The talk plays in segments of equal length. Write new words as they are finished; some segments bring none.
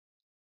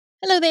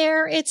Hello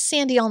there, it's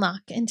Sandy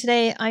Allnock, and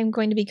today I'm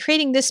going to be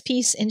creating this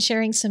piece and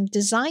sharing some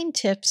design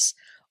tips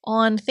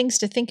on things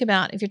to think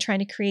about if you're trying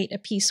to create a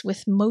piece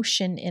with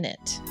motion in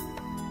it.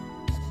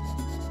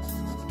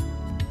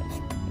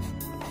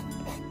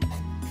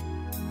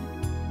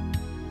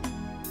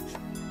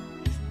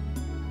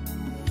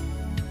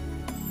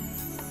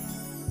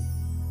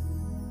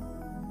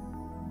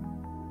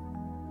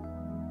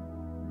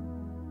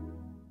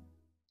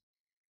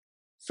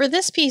 For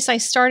this piece, I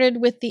started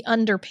with the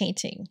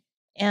underpainting.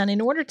 And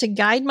in order to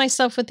guide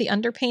myself with the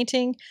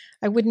underpainting,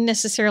 I wouldn't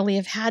necessarily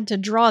have had to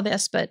draw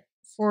this, but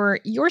for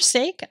your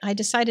sake, I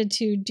decided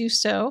to do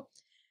so.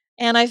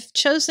 And I've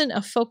chosen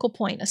a focal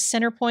point, a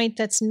center point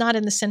that's not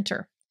in the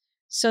center,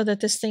 so that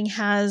this thing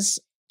has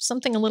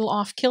something a little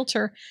off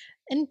kilter,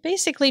 and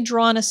basically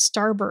drawn a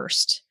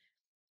starburst.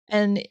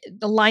 And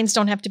the lines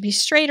don't have to be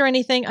straight or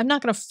anything. I'm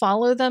not going to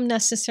follow them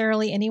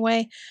necessarily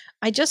anyway.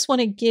 I just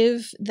want to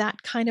give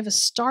that kind of a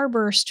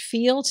starburst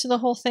feel to the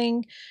whole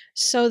thing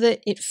so that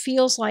it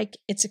feels like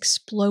it's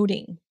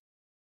exploding.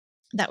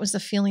 That was the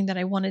feeling that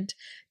I wanted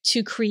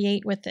to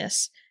create with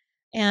this.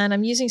 And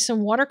I'm using some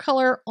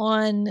watercolor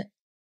on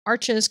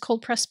Arches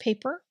cold pressed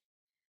paper,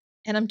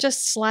 and I'm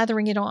just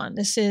slathering it on.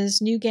 This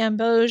is New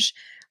Gamboge.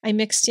 I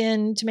mixed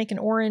in, to make an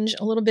orange,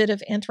 a little bit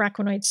of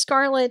anthracnose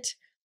scarlet,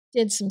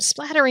 did some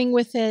splattering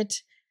with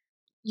it.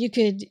 You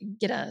could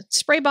get a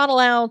spray bottle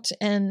out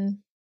and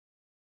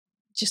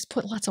just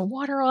put lots of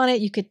water on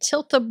it. You could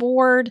tilt the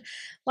board,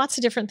 lots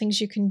of different things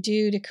you can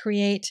do to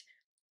create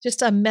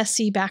just a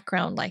messy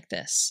background like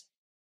this.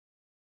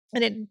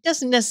 And it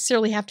doesn't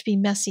necessarily have to be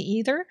messy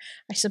either.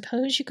 I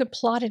suppose you could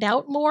plot it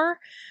out more,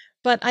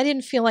 but I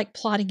didn't feel like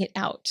plotting it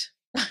out.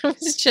 I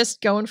was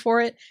just going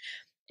for it.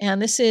 And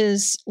this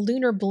is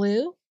Lunar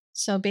Blue.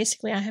 So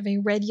basically I have a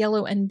red,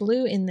 yellow, and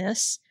blue in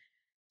this.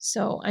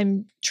 So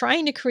I'm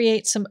trying to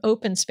create some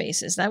open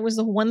spaces. That was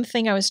the one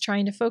thing I was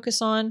trying to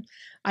focus on.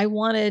 I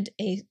wanted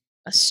a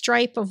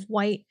stripe of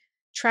white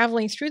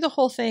traveling through the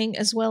whole thing,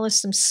 as well as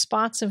some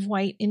spots of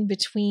white in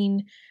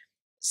between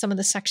some of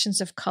the sections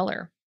of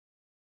color.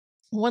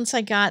 Once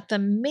I got the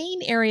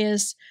main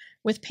areas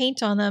with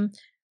paint on them,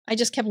 I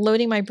just kept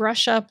loading my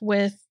brush up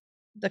with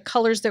the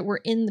colors that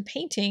were in the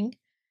painting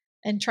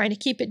and trying to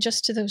keep it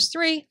just to those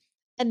three,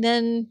 and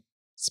then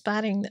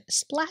splattering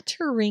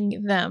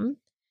them.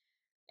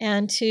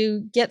 And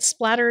to get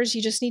splatters,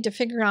 you just need to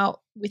figure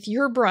out with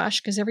your brush,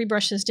 because every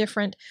brush is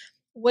different,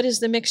 what is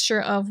the mixture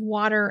of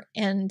water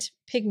and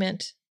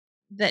pigment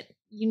that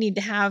you need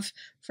to have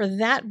for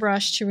that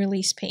brush to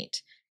release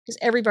paint. Because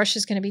every brush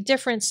is going to be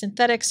different.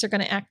 Synthetics are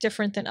going to act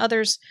different than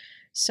others.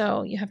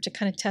 So you have to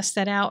kind of test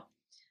that out.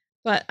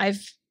 But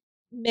I've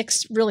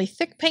mixed really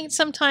thick paint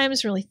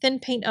sometimes, really thin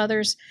paint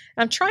others.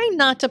 I'm trying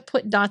not to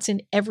put dots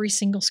in every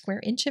single square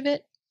inch of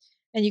it.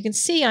 And you can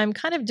see I'm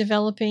kind of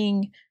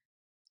developing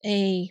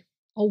a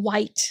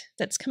white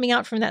that's coming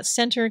out from that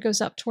center,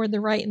 goes up toward the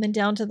right and then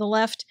down to the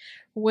left,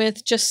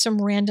 with just some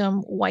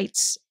random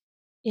whites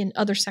in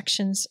other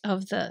sections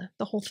of the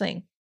whole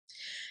thing.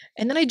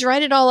 And then I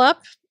dried it all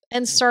up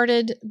and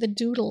started the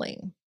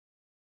doodling.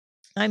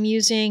 I'm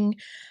using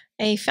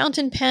a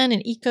fountain pen,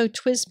 an Eco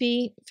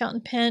Twisby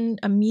fountain pen,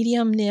 a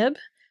medium nib.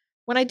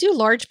 When I do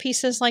large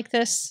pieces like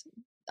this,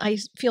 I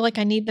feel like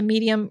I need the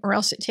medium, or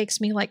else it takes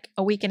me like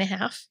a week and a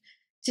half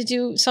to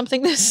do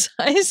something this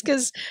size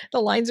because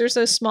the lines are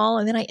so small,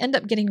 and then I end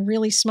up getting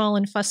really small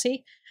and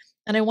fussy.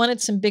 And I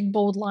wanted some big,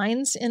 bold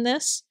lines in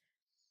this.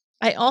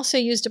 I also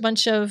used a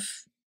bunch of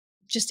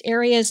just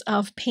areas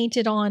of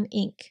painted on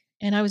ink,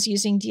 and I was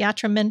using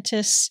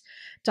Diatramentis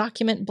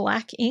Document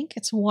Black ink.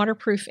 It's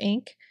waterproof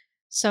ink.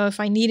 So if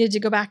I needed to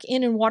go back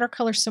in and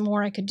watercolor some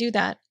more, I could do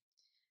that.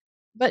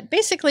 But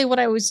basically what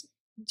I was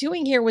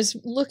doing here was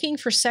looking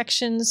for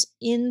sections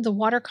in the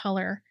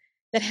watercolor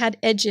that had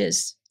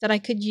edges that I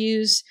could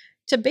use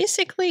to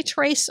basically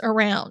trace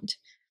around.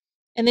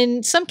 And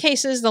in some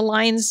cases, the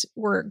lines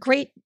were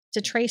great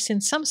to trace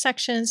in some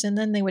sections, and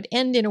then they would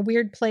end in a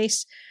weird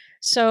place.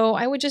 So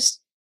I would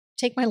just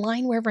take my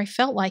line wherever I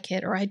felt like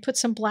it, or I'd put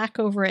some black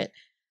over it.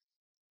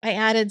 I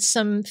added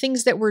some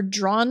things that were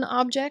drawn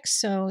objects.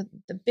 So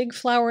the big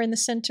flower in the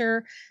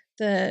center,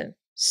 the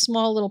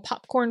small little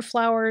popcorn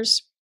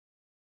flowers.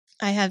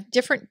 I have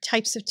different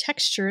types of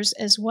textures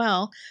as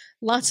well.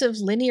 Lots of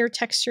linear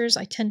textures.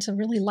 I tend to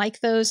really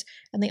like those,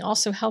 and they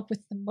also help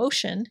with the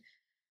motion.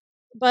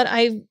 But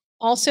I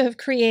also have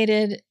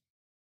created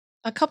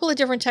a couple of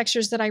different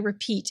textures that I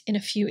repeat in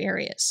a few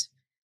areas.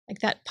 Like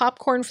that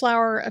popcorn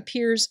flower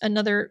appears in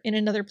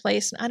another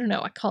place. I don't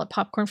know, I call it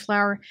popcorn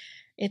flower.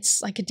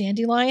 It's like a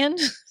dandelion.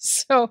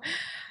 So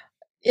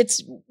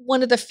it's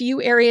one of the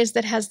few areas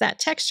that has that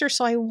texture.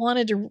 So I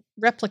wanted to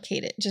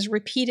replicate it, just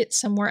repeat it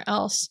somewhere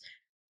else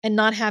and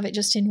not have it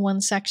just in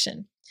one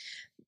section.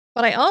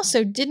 But I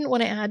also didn't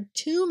want to add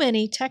too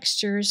many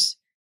textures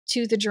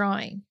to the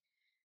drawing.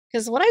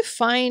 Because what I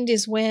find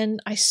is when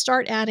I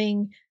start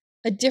adding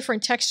a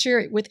different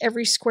texture with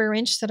every square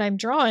inch that I'm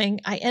drawing,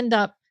 I end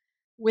up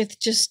with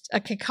just a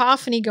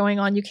cacophony going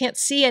on. You can't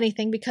see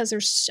anything because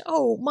there's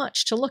so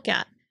much to look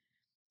at.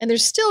 And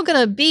there's still going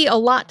to be a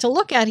lot to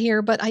look at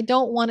here, but I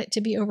don't want it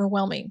to be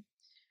overwhelming.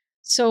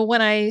 So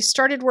when I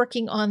started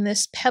working on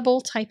this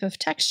pebble type of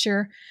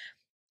texture,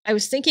 I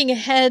was thinking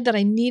ahead that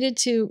I needed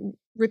to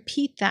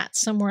repeat that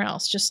somewhere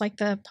else, just like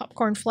the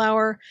popcorn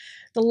flower.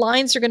 The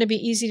lines are going to be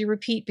easy to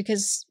repeat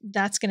because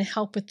that's going to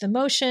help with the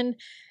motion.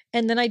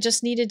 And then I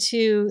just needed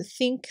to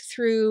think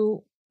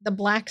through the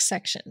black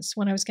sections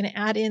when I was going to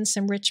add in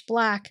some rich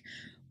black.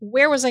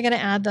 Where was I going to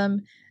add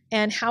them?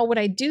 And how would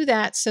I do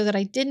that so that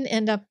I didn't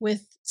end up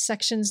with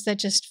sections that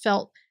just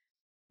felt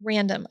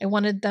random? I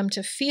wanted them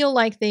to feel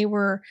like they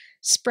were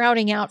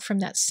sprouting out from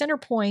that center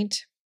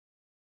point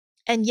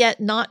and yet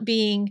not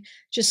being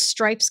just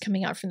stripes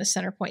coming out from the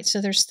center point.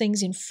 So there's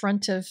things in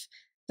front of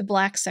the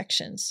black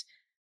sections,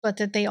 but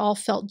that they all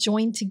felt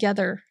joined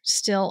together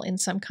still in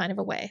some kind of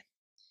a way.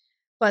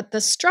 But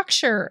the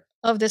structure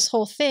of this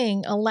whole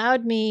thing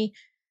allowed me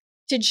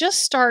to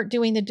just start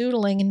doing the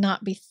doodling and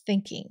not be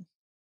thinking.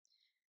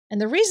 And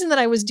the reason that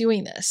I was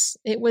doing this,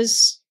 I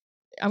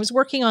was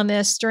working on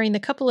this during the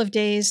couple of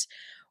days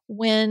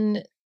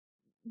when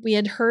we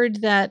had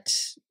heard that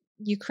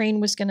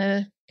Ukraine was going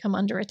to come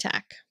under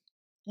attack.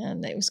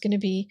 And it was going to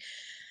be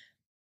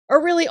a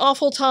really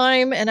awful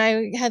time. And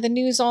I had the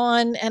news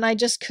on and I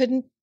just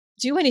couldn't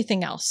do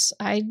anything else.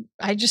 I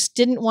just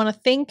didn't want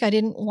to think. I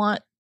didn't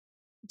want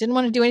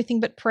to do anything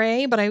but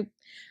pray, but I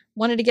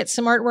wanted to get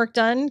some artwork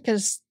done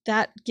because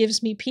that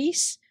gives me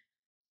peace.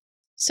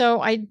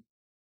 So I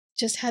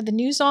just had the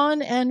news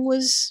on and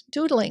was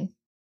doodling.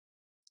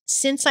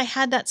 Since I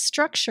had that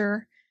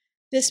structure,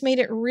 this made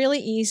it really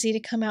easy to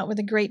come out with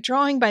a great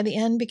drawing by the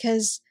end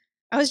because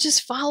I was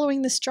just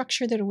following the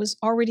structure that was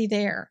already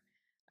there.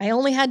 I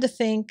only had to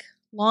think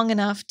long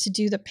enough to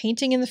do the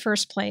painting in the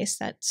first place,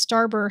 that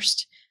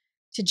starburst,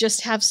 to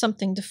just have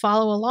something to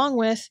follow along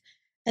with,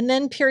 and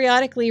then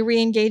periodically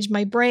re-engage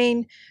my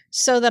brain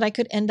so that I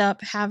could end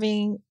up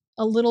having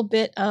a little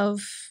bit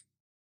of,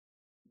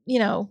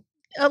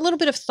 a little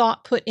bit of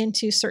thought put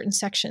into certain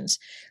sections.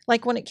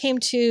 Like when it came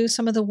to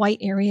some of the white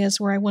areas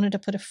where I wanted to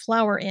put a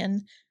flower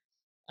in,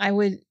 I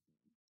would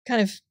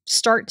kind of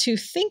start to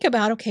think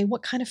about, okay,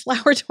 what kind of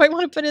flower do I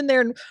want to put in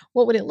there and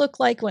what would it look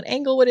like? What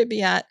angle would it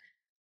be at?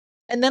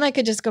 And then I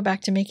could just go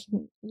back to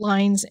making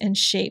lines and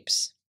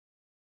shapes.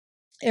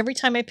 Every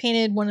time I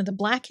painted one of the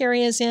black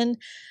areas in,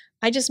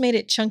 I just made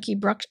it chunky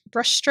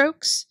brush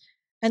strokes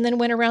and then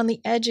went around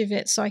the edge of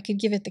it so I could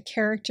give it the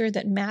character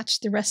that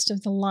matched the rest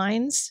of the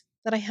lines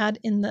that I had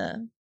in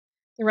the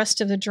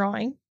rest of the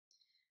drawing.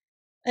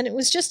 And it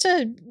was just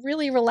a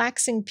really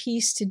relaxing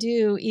piece to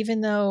do,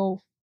 even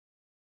though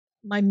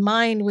my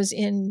mind was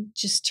in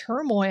just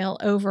turmoil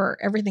over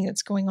everything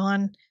that's going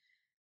on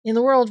in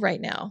the world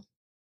right now.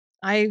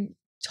 I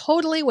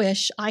totally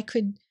wish I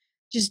could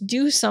just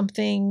do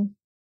something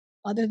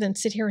other than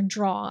sit here and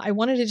draw. I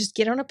wanted to just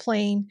get on a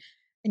plane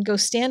and go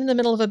stand in the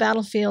middle of a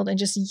battlefield and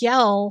just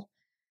yell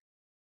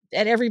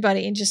at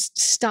everybody and just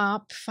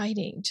stop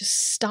fighting,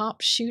 just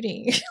stop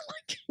shooting.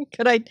 Like,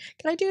 could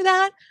I do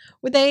that?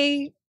 Would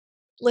they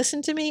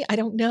listen to me? I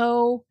don't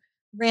know.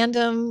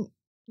 Random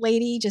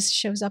lady just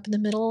shows up in the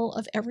middle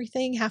of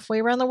everything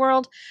halfway around the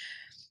world.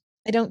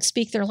 I don't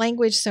speak their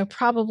language, so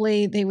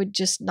probably they would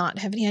just not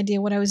have any idea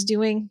what I was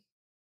doing.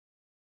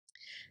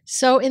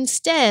 So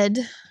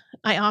instead,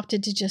 I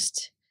opted to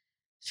just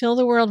fill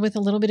the world with a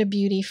little bit of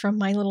beauty from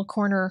my little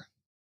corner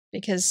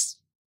because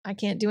I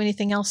can't do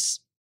anything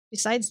else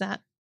besides that.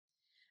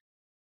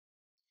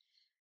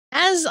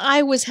 As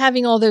I was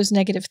having all those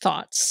negative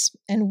thoughts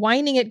and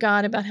whining at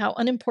God about how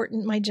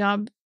unimportant my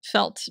job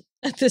felt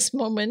at this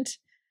moment,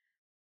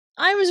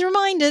 I was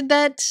reminded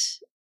that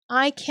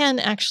I can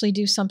actually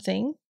do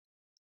something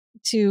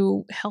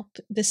to help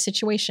this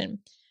situation.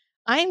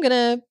 I'm going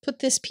to put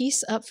this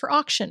piece up for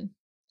auction.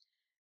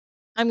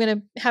 I'm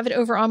going to have it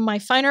over on my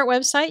fine art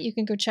website. You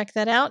can go check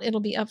that out. It'll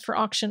be up for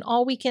auction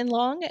all weekend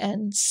long,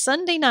 and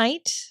Sunday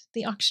night,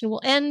 the auction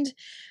will end.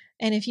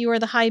 And if you are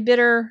the high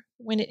bidder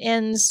when it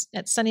ends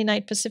at Sunday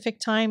night Pacific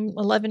time,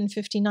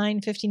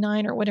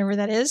 11:59 or whatever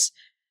that is,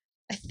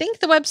 I think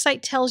the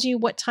website tells you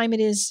what time it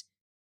is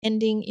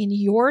ending in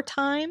your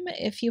time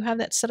if you have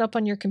that set up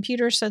on your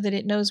computer so that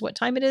it knows what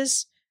time it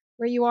is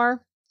where you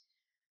are.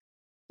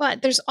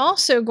 But there's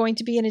also going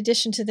to be, in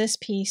addition to this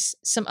piece,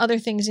 some other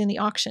things in the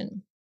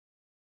auction.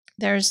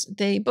 There's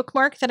the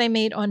bookmark that I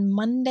made on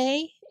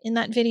Monday in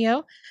that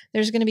video.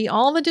 There's going to be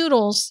all the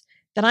doodles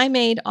that I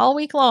made all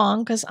week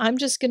long because I'm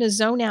just going to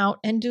zone out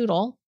and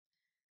doodle.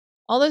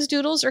 All those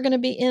doodles are going to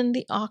be in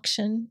the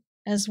auction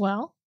as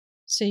well.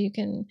 So you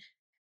can,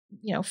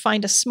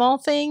 find a small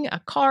thing, a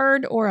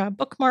card or a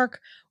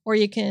bookmark, or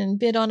you can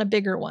bid on a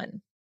bigger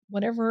one,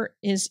 whatever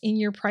is in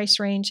your price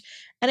range.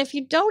 And if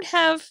you don't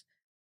have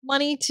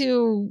money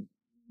to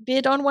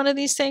bid on one of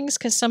these things,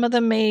 because some of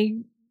them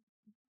may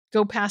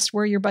go past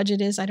where your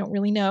budget is, I don't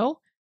really know.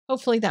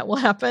 Hopefully that will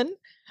happen.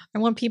 I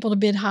want people to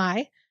bid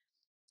high.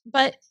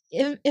 But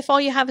if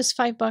all you have is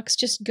 $5,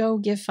 just go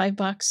give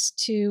 $5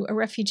 to a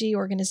refugee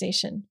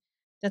organization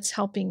that's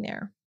helping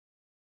there.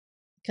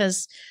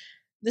 Because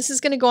This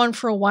is going to go on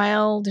for a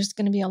while. There's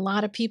going to be a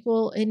lot of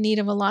people in need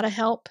of a lot of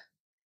help.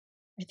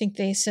 I think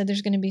they said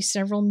there's going to be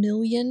several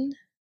million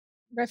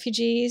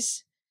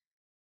refugees,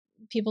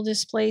 people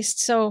displaced.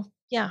 So,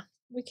 yeah,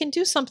 we can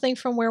do something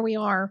from where we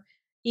are,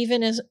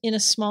 even as in a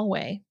small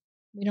way.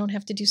 We don't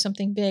have to do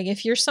something big.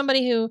 If you're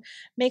somebody who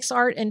makes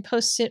art and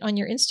posts it on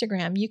your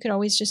Instagram, you could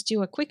always just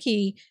do a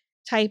quickie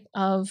type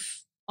of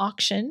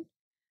auction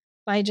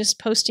by just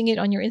posting it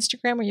on your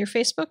Instagram or your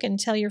Facebook and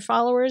tell your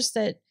followers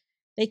that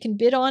they can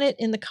bid on it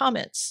in the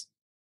comments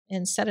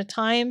and set a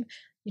time.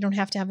 You don't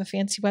have to have a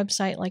fancy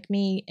website like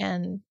me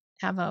and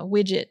have a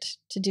widget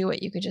to do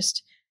it. You could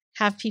just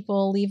have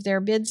people leave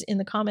their bids in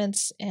the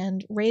comments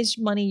and raise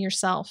money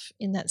yourself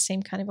in that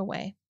same kind of a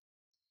way.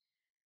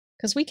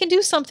 Because we can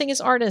do something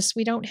as artists.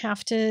 We don't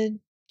have to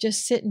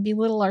just sit and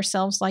belittle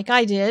ourselves like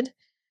I did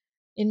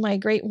in my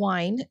great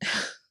wine.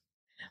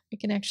 We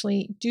can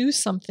actually do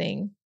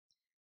something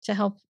to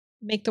help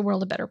make the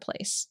world a better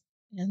place.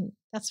 And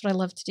that's what I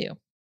love to do.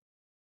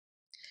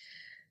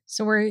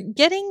 So we're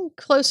getting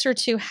closer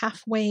to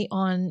halfway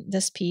on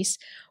this piece.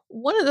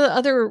 One of the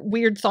other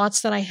weird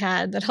thoughts that I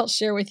had that I'll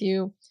share with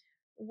you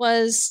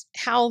was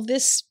how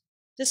this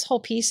whole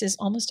piece is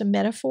almost a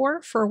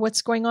metaphor for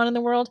what's going on in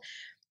the world.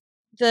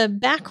 The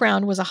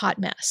background was a hot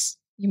mess.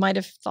 You might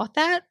have thought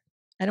that.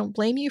 I don't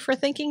blame you for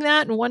thinking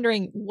that and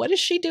wondering, what is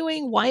she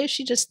doing? Why is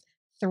she just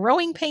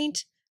throwing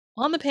paint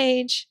on the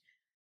page?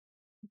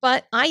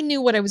 But I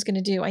knew what I was going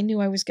to do. I knew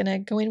I was going to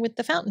go in with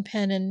the fountain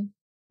pen and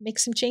make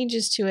some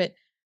changes to it.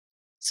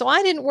 So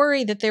I didn't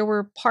worry that there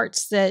were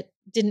parts that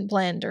didn't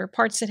blend or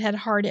parts that had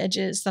hard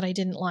edges that I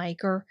didn't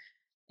like or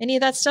any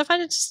of that stuff. I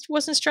just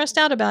wasn't stressed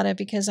out about it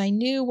because I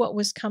knew what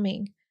was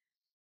coming.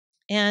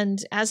 And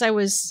as I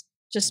was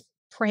just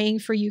praying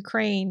for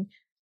Ukraine,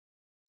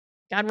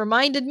 God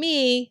reminded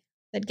me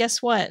that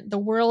guess what? The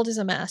world is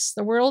a mess.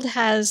 The world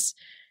has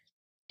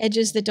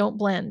edges that don't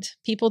blend,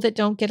 people that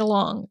don't get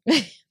along.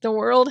 The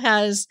world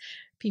has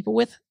people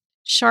with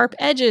sharp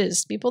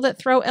edges, people that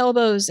throw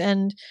elbows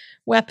and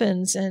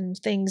weapons and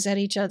things at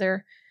each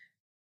other.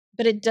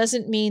 But it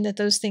doesn't mean that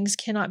those things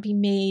cannot be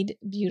made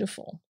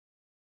beautiful.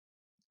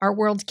 Our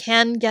world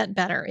can get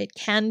better. It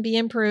can be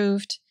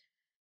improved.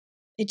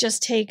 It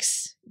just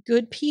takes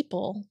good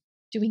people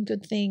doing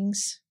good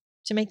things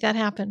to make that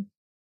happen.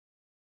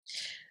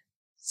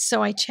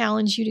 So I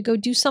challenge you to go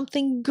do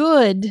something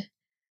good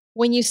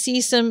when you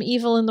see some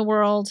evil in the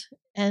world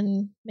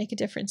and make a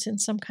difference in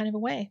some kind of a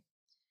way.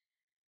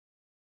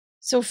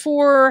 So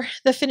for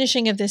the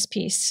finishing of this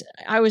piece,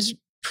 I was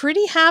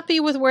pretty happy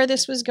with where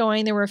this was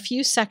going. There were a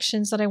few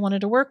sections that I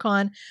wanted to work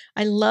on.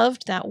 I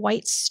loved that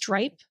white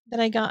stripe that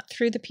I got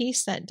through the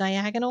piece, that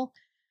diagonal,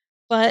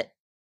 but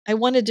I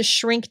wanted to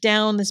shrink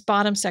down this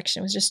bottom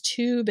section. It was just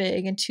too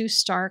big and too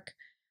stark.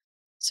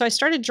 So I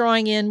started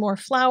drawing in more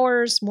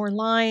flowers, more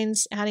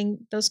lines,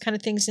 adding those kind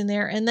of things in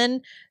there. And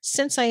then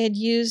since I had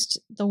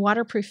used the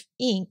waterproof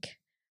ink,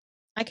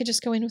 I could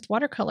just go in with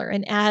watercolor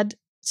and add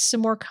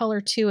some more color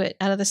to it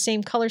out of the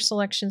same color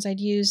selections I'd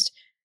used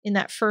in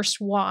that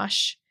first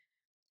wash.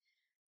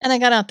 And I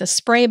got out the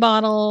spray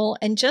bottle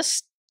and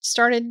just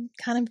started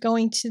kind of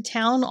going to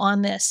town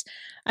on this.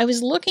 I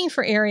was looking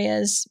for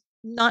areas,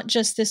 not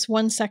just this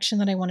one section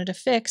that I wanted to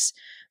fix,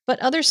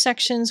 but other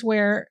sections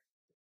where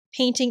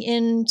painting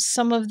in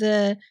some of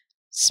the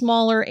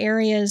smaller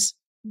areas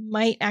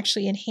might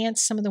actually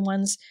enhance some of the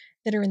ones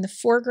that are in the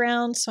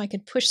foreground, so I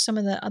could push some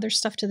of the other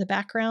stuff to the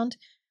background.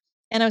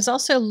 And I was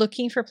also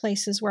looking for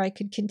places where I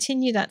could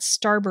continue that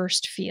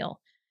starburst feel,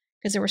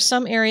 because there were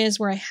some areas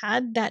where I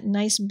had that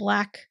nice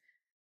black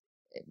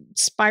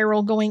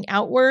spiral going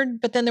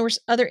outward, but then there was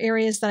other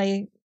areas that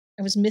I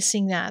was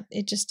missing that.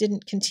 It just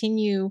didn't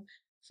continue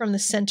from the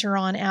center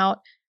on out.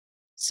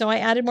 So I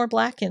added more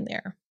black in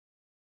there.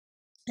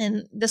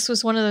 And this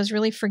was one of those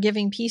really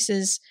forgiving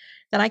pieces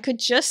that I could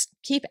just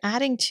keep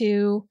adding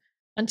to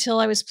until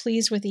I was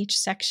pleased with each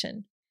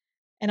section.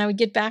 And I would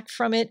get back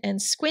from it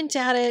and squint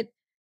at it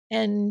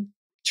and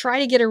try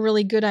to get a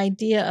really good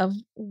idea of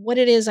what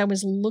it is I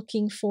was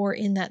looking for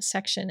in that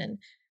section and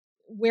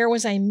where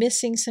was I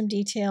missing some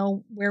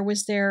detail? Where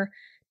was there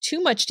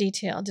too much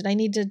detail? Did I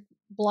need to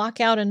block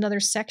out another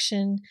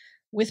section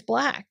with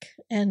black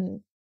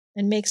and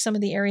make some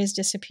of the areas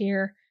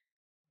disappear?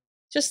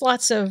 Just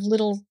lots of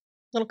little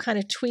kind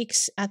of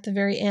tweaks at the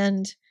very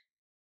end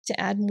to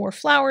add more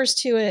flowers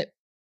to it,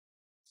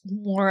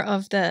 more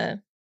of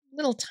the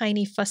little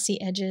tiny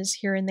fussy edges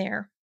here and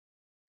there.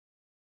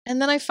 And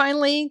then I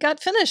finally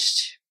got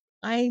finished.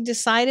 I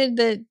decided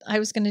that I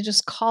was going to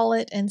just call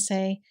it and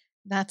say,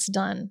 that's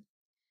done.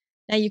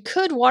 Now you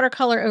could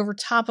watercolor over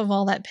top of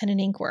all that pen and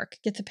ink work,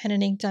 get the pen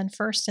and ink done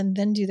first and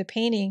then do the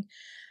painting.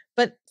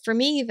 But for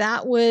me,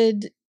 that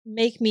would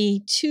make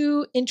me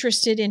too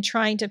interested in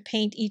trying to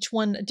paint each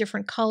one a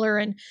different color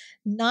and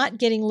not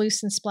getting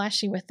loose and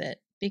splashy with it,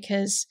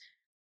 because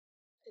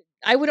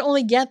I would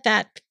only get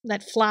that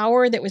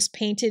flower that was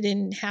painted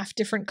in half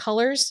different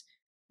colors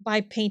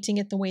by painting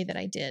it the way that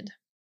I did.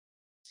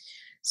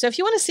 So if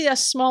you want to see a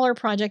smaller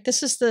project,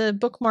 this is the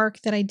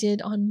bookmark that I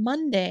did on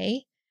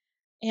Monday.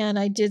 And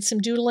I did some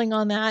doodling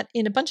on that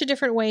in a bunch of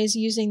different ways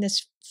using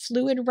this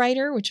fluid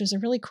writer, which was a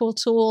really cool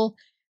tool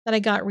that I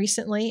got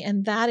recently.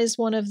 And that is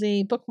one of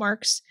the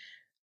bookmarks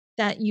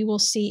that you will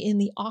see in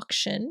the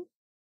auction.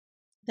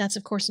 That's,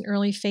 of course, an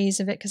early phase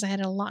of it because I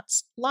had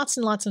lots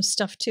and lots of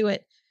stuff to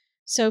it.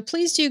 So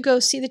please do go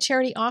see the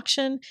charity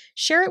auction.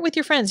 Share it with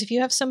your friends. If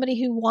you have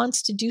somebody who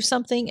wants to do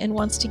something and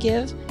wants to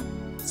give,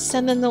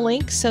 send them the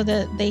link so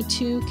that they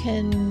too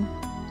can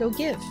go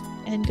give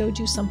and go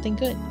do something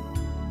good.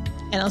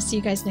 And I'll see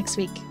you guys next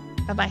week.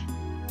 Bye-bye.